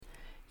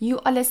You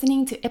are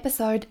listening to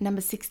episode number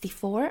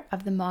 64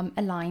 of the Mom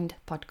Aligned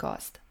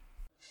podcast.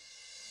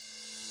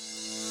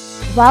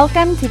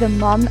 Welcome to the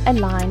Mom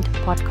Aligned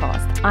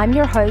podcast. I'm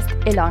your host,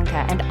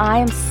 Ilanka, and I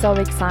am so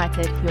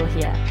excited you're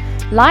here.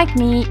 Like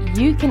me,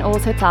 you can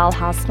also tell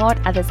how smart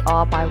others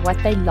are by what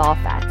they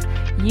laugh at.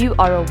 You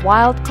are a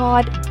wild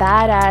card,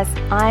 badass.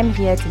 I'm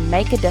here to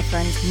make a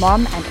difference,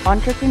 mom and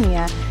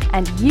entrepreneur,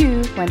 and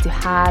you want to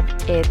have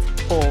it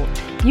all.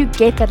 You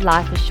get that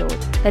life is short,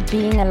 that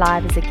being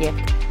alive is a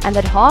gift, and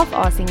that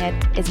half-assing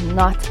it is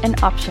not an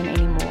option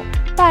anymore.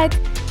 But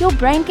your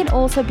brain can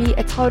also be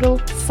a total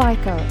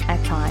psycho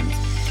at times.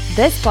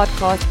 This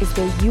podcast is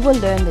where you will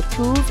learn the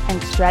tools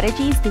and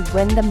strategies to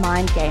win the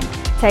mind game,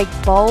 take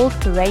bold,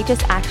 courageous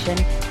action,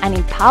 and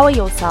empower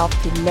yourself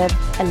to live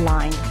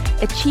aligned.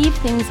 Achieve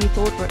things you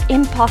thought were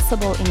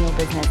impossible in your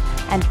business,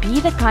 and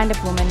be the kind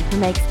of woman who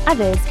makes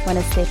others want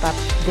to step up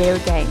their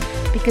game.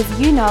 Because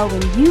you know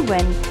when you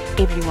win,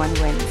 everyone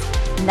wins.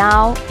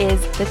 Now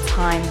is the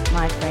time,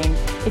 my friend.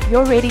 If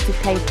you're ready to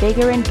play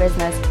bigger in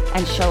business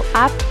and show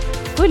up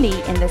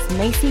fully in this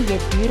messy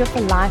yet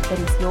beautiful life that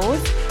is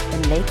yours,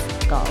 then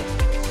let's go.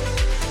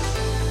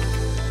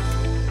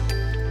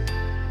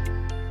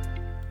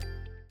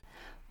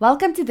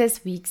 Welcome to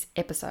this week's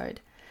episode.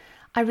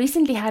 I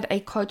recently had a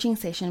coaching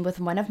session with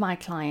one of my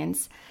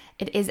clients.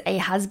 It is a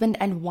husband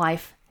and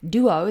wife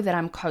duo that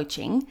I'm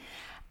coaching.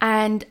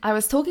 And I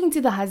was talking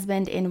to the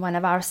husband in one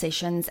of our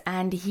sessions,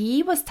 and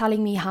he was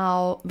telling me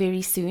how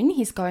very soon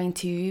he's going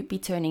to be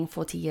turning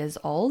 40 years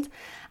old.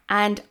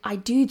 And I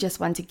do just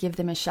want to give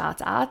them a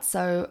shout out.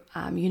 So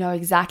you know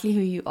exactly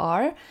who you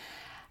are.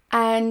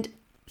 And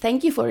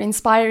thank you for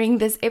inspiring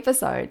this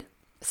episode.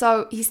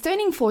 So he's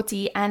turning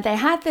 40 and they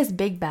had this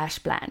big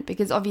bash plan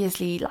because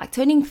obviously like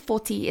turning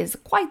 40 is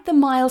quite the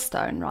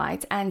milestone,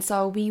 right? And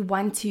so we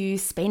want to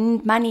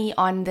spend money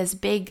on this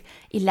big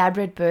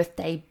elaborate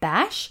birthday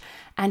bash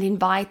and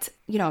invite,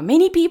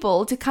 many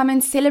people to come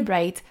and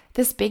celebrate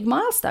this big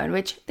milestone,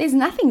 which there's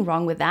nothing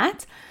wrong with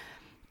that.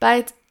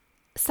 But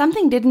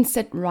something didn't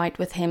sit right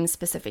with him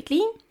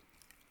specifically.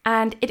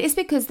 And it is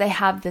because they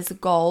have this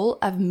goal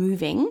of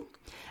moving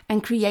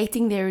and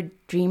creating their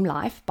dream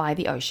life by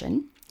the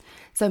ocean.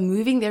 So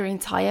moving their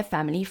entire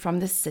family from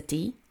the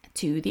city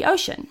to the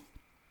ocean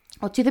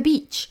or to the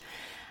beach.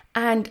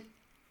 And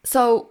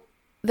so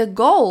the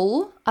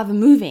goal of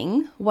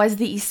moving was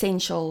the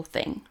essential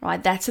thing,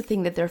 right? That's the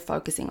thing that they're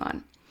focusing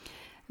on.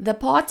 The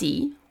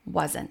party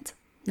wasn't.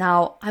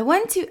 Now, I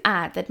want to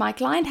add that my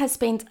client has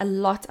spent a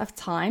lot of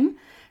time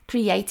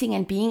creating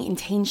and being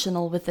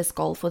intentional with this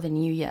goal for the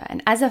new year.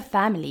 And as a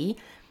family,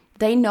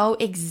 they know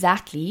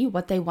exactly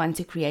what they want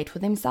to create for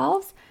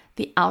themselves.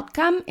 The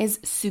outcome is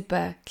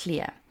super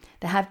clear.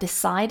 They have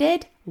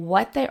decided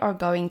what they are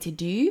going to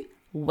do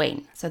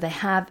when. So they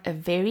have a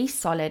very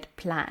solid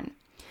plan.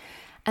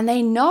 And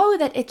they know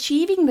that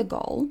achieving the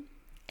goal,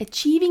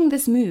 achieving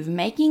this move,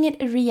 making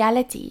it a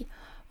reality,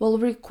 will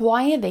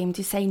require them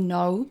to say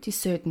no to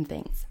certain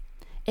things.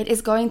 It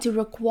is going to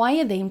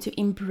require them to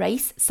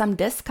embrace some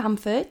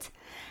discomfort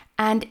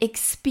and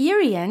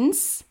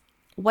experience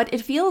what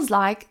it feels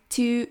like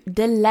to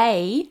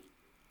delay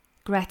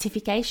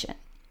gratification.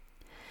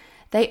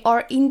 They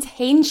are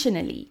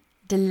intentionally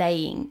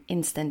delaying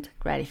instant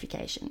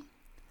gratification,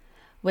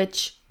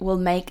 which will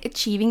make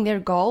achieving their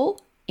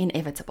goal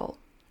inevitable.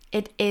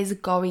 It is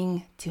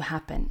going to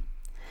happen.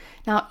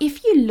 Now,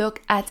 if you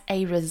look at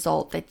a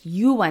result that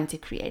you want to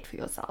create for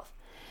yourself,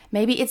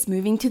 maybe it's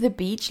moving to the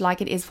beach like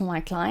it is for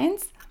my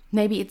clients.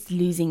 Maybe it's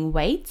losing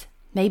weight.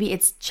 Maybe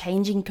it's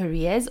changing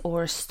careers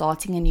or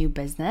starting a new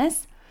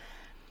business.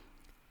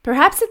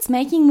 Perhaps it's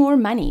making more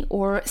money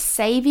or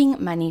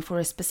saving money for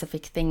a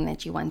specific thing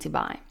that you want to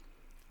buy.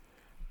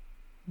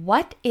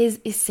 What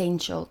is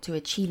essential to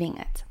achieving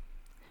it?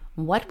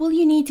 What will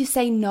you need to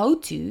say no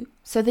to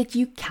so that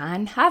you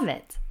can have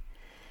it?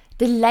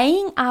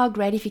 Delaying our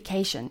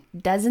gratification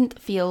doesn't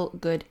feel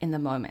good in the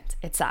moment.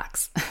 It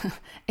sucks.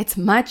 It's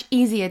much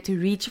easier to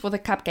reach for the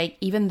cupcake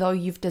even though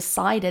you've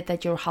decided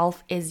that your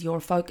health is your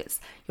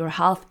focus. Your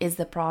health is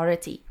the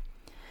priority.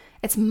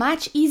 It's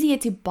much easier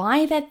to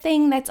buy that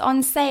thing that's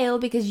on sale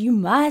because you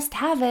must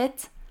have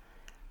it.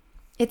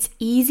 It's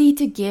easy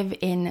to give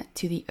in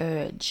to the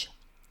urge.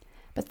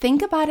 But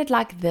think about it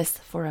like this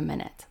for a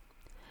minute.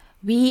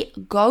 We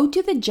go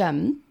to the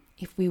gym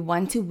if we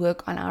want to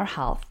work on our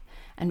health,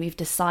 and we've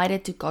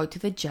decided to go to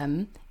the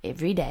gym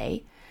every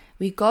day.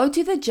 We go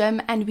to the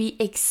gym and we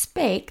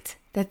expect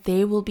that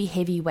there will be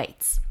heavy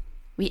weights.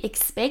 We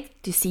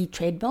expect to see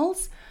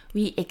treadmills.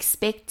 We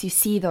expect to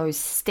see those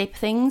step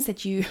things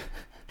that you...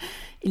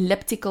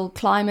 elliptical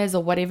climbers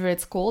or whatever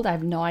it's called, I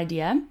have no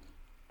idea.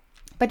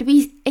 But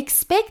we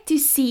expect to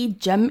see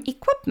gym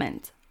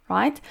equipment,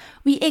 right?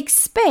 We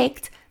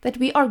expect that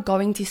we are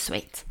going to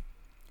sweat.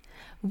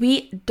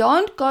 We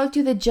don't go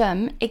to the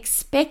gym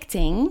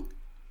expecting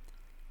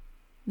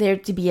there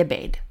to be a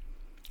bed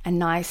and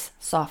nice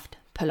soft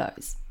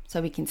pillows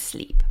so we can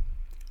sleep.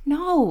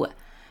 No,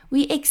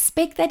 We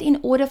expect that in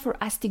order for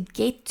us to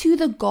get to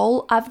the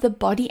goal of the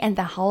body and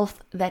the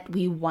health that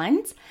we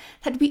want,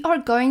 that we are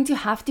going to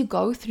have to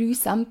go through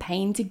some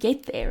pain to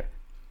get there.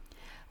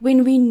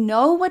 When we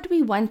know what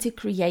we want to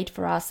create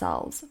for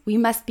ourselves, we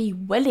must be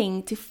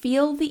willing to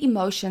feel the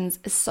emotions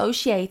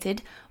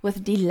associated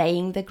with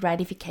delaying the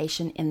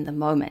gratification in the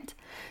moment.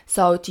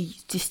 So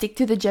to stick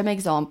to the gym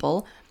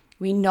example,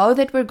 we know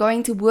that we're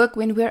going to work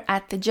when we're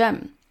at the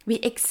gym. We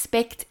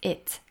expect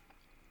it.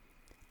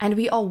 And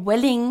we are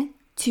willing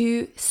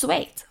to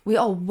sweat. We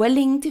are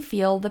willing to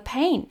feel the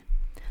pain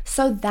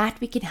so that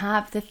we can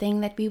have the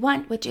thing that we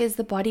want, which is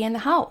the body and the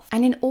health.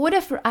 And in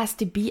order for us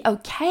to be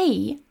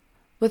okay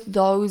with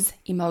those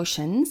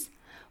emotions,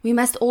 we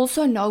must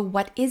also know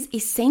what is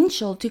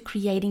essential to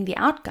creating the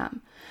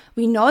outcome.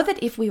 We know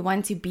that if we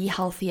want to be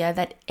healthier,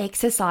 that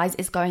exercise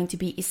is going to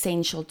be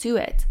essential to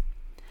it.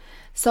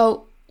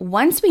 So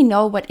once we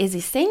know what is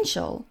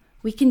essential,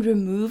 we can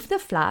remove the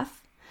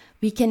fluff,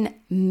 we can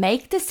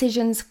make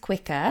decisions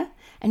quicker,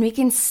 and we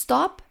can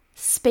stop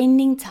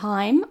spending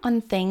time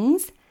on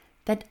things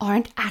that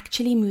aren't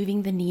actually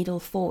moving the needle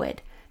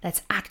forward,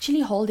 that's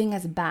actually holding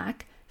us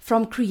back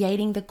from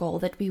creating the goal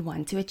that we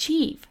want to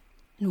achieve.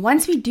 And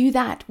once we do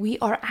that, we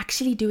are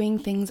actually doing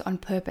things on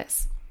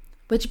purpose,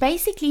 which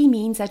basically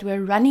means that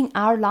we're running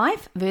our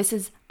life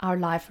versus our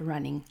life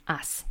running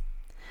us.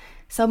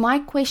 So my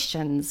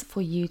questions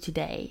for you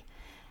today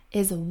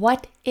is,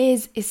 what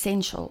is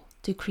essential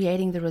to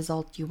creating the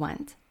result you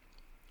want?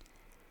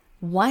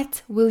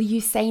 What will you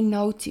say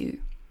no to?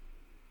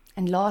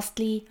 And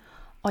lastly,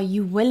 are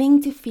you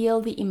willing to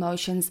feel the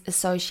emotions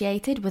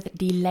associated with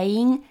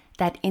delaying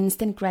that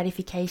instant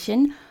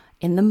gratification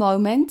in the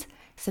moment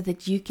so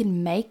that you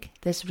can make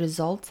this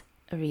result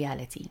a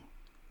reality?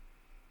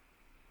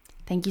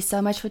 Thank you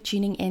so much for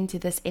tuning in to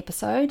this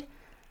episode.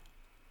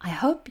 I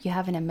hope you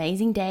have an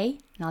amazing day,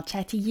 and I'll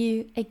chat to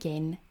you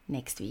again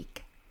next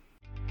week.